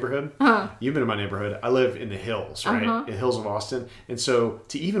Halloween in my neighborhood? You've been in my neighborhood. I live in the hills, right? In the hills of Austin. And so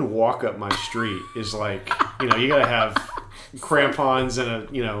to even walk up my street is like, you got to have crampons and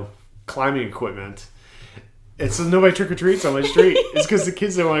climbing equipment. And so nobody trick-or-treats on my street. It's because the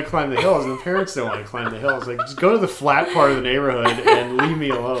kids don't want to climb the hills and the parents don't want to climb the hills. Like, just go to the flat part of the neighborhood and leave me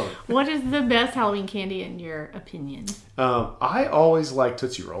alone. What is the best Halloween candy in your opinion? I always like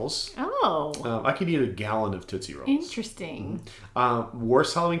Tootsie Rolls. Oh. I could eat a gallon of Tootsie Rolls. Interesting.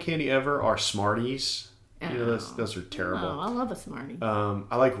 Worst Halloween candy ever are Smarties. Those are terrible. Oh, I love a Smartie.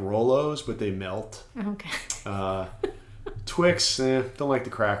 I like Rolos, but they melt. Okay. Twix, don't like the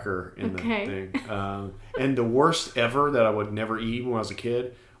cracker in the thing. And the worst ever that I would never eat when I was a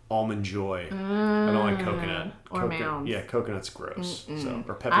kid, Almond Joy. I don't like coconut. Or Mounds. Yeah, coconut's gross. So,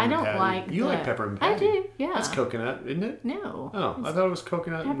 or peppermint I don't patty. like You like peppermint patty? I do, yeah. That's coconut, isn't it? No. Oh, I thought it was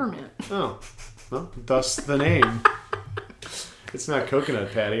coconut. Peppermint. Oh, well, thus the name. It's not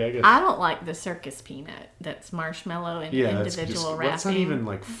coconut patty, I guess. I don't like the circus peanut that's marshmallow and individual wrapping. That's not even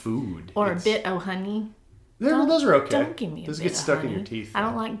like food. Or a bit of honey. Those are okay. Don't give me a Those bit get of stuck honey. in your teeth. I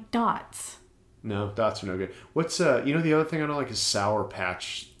don't like dots. No, dots are no good. What's the other thing I don't like is Sour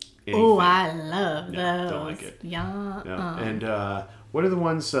Patch. Oh, I love those. Don't like it. Yeah. No. And what are the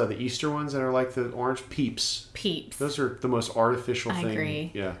ones, the Easter ones that are like the orange Peeps? Peeps. Those are the most artificial thing. I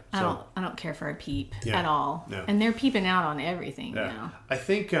agree. Yeah. I don't care for a peep Yeah. at all. No. And they're peeping out on everything now. I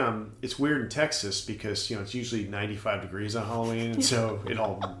think it's weird in Texas because it's usually 95 degrees on Halloween, and so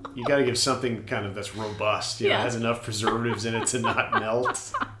you got to give something kind of that's robust. It has enough preservatives in it to not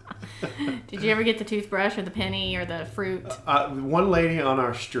melt. Did you ever get the toothbrush or the penny or the fruit? One lady on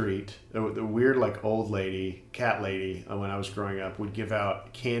our street, the weird old lady, cat lady, when I was growing up, would give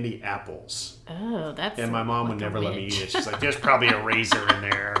out candy apples. Oh, that's and my mom like would never a let me witch. eat it. She's like, "There's probably a razor in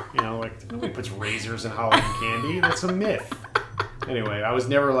there." Nobody puts razors in Halloween candy. That's a myth. Anyway, I was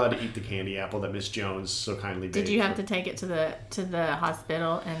never allowed to eat the candy apple that Miss Jones so kindly made. Did you have to take it to the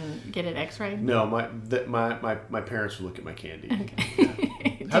hospital and get it X-rayed? No, my parents would look at my candy. Okay. Yeah.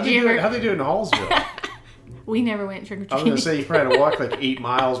 How'd they do it in Hallsville? We never went trick or treating. I was going to say you probably had to walk 8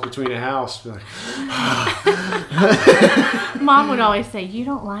 miles between a house. Be like, Mom would always say, "You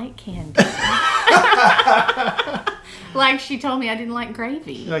don't like candy." Like she told me I didn't like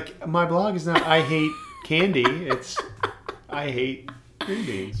gravy. like, my blog is not I hate candy. It's I hate green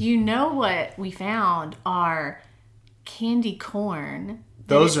beans. You know what we found are candy corn.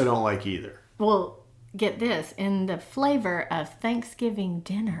 Those I don't like either. Well, get this, in the flavor of Thanksgiving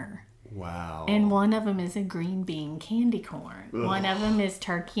dinner. Wow. And one of them is a green bean candy corn. Ugh. One of them is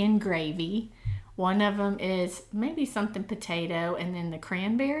turkey and gravy. One of them is maybe something potato, and then the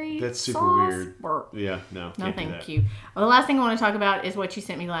cranberry That's super sauce. weird. Burp. Yeah, no. No, can't do thank that. you. Well, the last thing I want to talk about is what you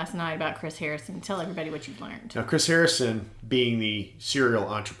sent me last night about Chris Harrison. Tell everybody what you've learned. Now, Chris Harrison, being the serial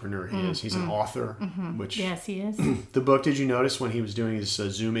entrepreneur he is, he's an author, which Yes, he is. the book, did you notice when he was doing his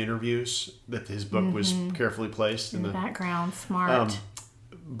Zoom interviews that his book was carefully placed In the background, smart.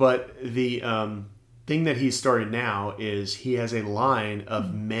 But the thing that he's started now is he has a line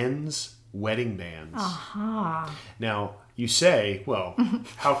of men's wedding bands. Aha. Now, you say, well,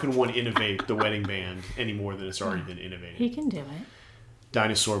 how can one innovate the wedding band any more than it's already been innovated? He can do it.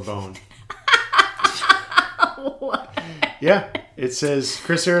 Dinosaur bone. What? Yeah, it says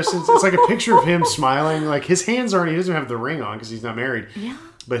Chris Harrison's. It's like a picture of him smiling. Like his hands aren't. He doesn't have the ring on because he's not married. Yeah.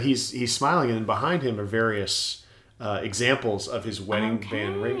 But he's smiling, and then behind him are various examples of his wedding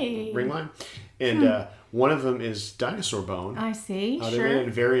band ring line, and one of them is dinosaur bone. I see. They're Sure. made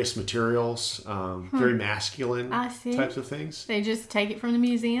in various materials, very masculine I see. types of things. They just take it from the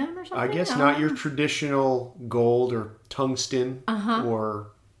museum or something? I guess don't not know. your traditional gold or tungsten or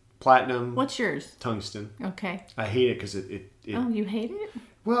platinum. What's yours? Tungsten? Okay. I hate it because it Oh, you hate it?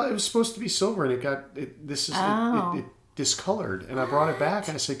 well, it was supposed to be silver and it discolored, and I brought it back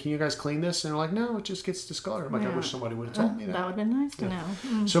and I said, "Can you guys clean this?" And they're like, "No, it just gets discolored." I'm like, "I wish somebody would have told me that." That would have been nice to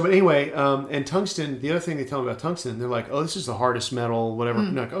know. So, but anyway, and tungsten, the other thing they tell me about tungsten, they're like, "Oh, this is the hardest metal, whatever."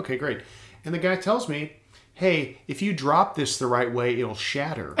 I'm like, "Okay, great." And the guy tells me, "Hey, if you drop this the right way, it'll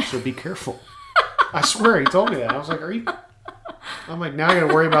shatter, so be careful." I swear he told me that. I was like, "Are you?" I'm like, "Now I got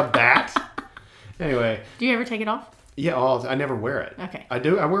to worry about that." Anyway, Do you ever take it off? yeah, I never wear it. Okay. I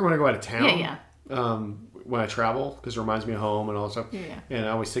do. I wear it when I go out of town. Yeah. When I travel, because it reminds me of home and all that stuff. Yeah. And I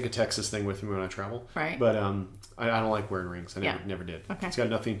always take a Texas thing with me when I travel. Right. But I don't like wearing rings. I never did. Okay. It's got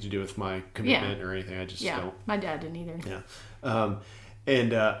nothing to do with my commitment or anything. I just don't. My dad didn't either. Yeah.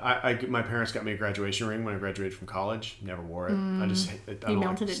 And my parents got me a graduation ring when I graduated from college. Never wore it. You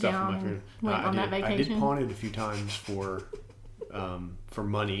melted it down. Went on that vacation. I did pawn it a few times for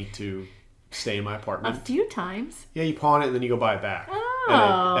money to stay in my apartment. A few times. Yeah, you pawn it and then you go buy it back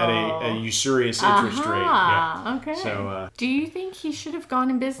at a usurious interest rate. Yeah. Okay. So, do you think he should have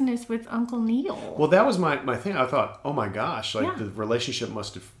gone in business with Uncle Neil? Well, that was my thing. I thought, oh my gosh, the relationship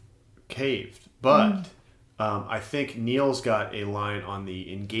must have caved, but. I think Neil's got a line on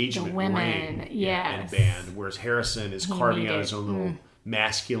the engagement ring and band, whereas Harrison is carving out his own little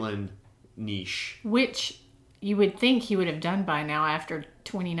masculine niche. Which you would think he would have done by now after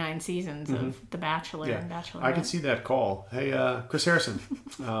 29 seasons of The Bachelor and Bachelorette. I can see that call. Hey, Chris Harrison,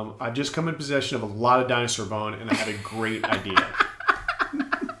 I've just come in possession of a lot of dinosaur bone, and I had a great idea.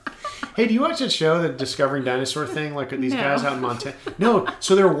 Hey, do you watch that show, the Discovering Dinosaur thing? Like these guys out in Montana? No.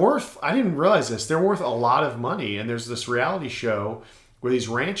 So they're worth, I didn't realize this, they're worth a lot of money. And there's this reality show where these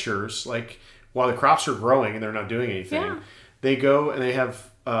ranchers, like, while the crops are growing and they're not doing anything, they go and they have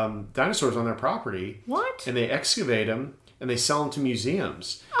dinosaurs on their property. What? And they excavate them and they sell them to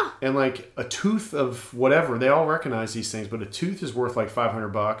museums. And like a tooth of whatever, they all recognize these things, but a tooth is worth like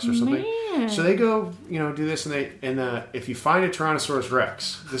 $500 or something. Man. So they go, do this, and if you find a Tyrannosaurus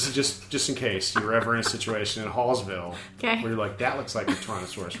Rex, this is just in case you were ever in a situation in Hallsville where you're like, that looks like a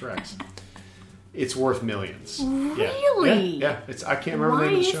Tyrannosaurus Rex. It's worth millions. Really? Yeah. I can't remember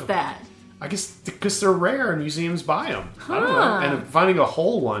the name of the show. Why is that? I guess because they're rare and museums buy them. I don't know. And finding a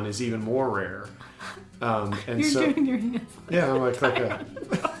whole one is even more rare. And You're doing your hands. Yeah, I'm like a.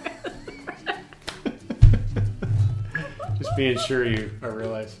 Just being sure I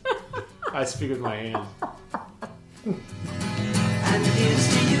realize. I speak with my hands. And here's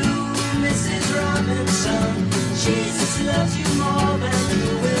to you, Mrs. Robinson. Jesus loves you more than you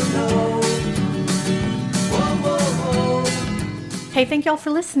will know. Whoa, whoa, whoa. Hey, thank y'all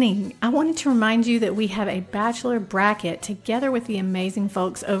for listening. I wanted to remind you that we have a Bachelor bracket together with the amazing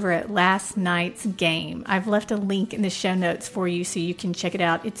folks over at Last Night's Game. I've left a link in the show notes for you so you can check it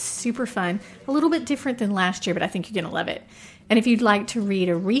out. It's super fun, a little bit different than last year, but I think you're going to love it. And if you'd like to read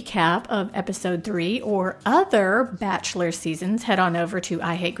a recap of episode 3 or other Bachelor seasons, head on over to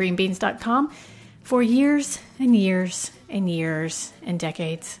IHateGreenBeans.com for years and years and years and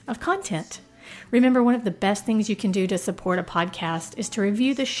decades of content. Remember, one of the best things you can do to support a podcast is to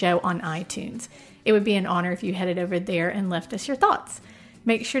review the show on iTunes. It would be an honor if you headed over there and left us your thoughts.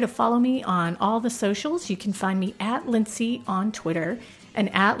 Make sure to follow me on all the socials. You can find me at Lindsay on Twitter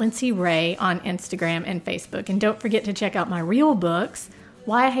and at Lindsay Ray on Instagram and Facebook. And don't forget to check out my real books,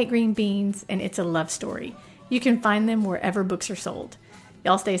 Why I Hate Green Beans and It's a Love Story. You can find them wherever books are sold.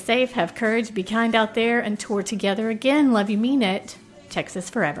 Y'all stay safe, have courage, be kind out there, and tour together again. Love you, mean it. Texas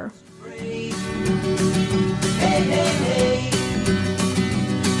forever. Hey, hey.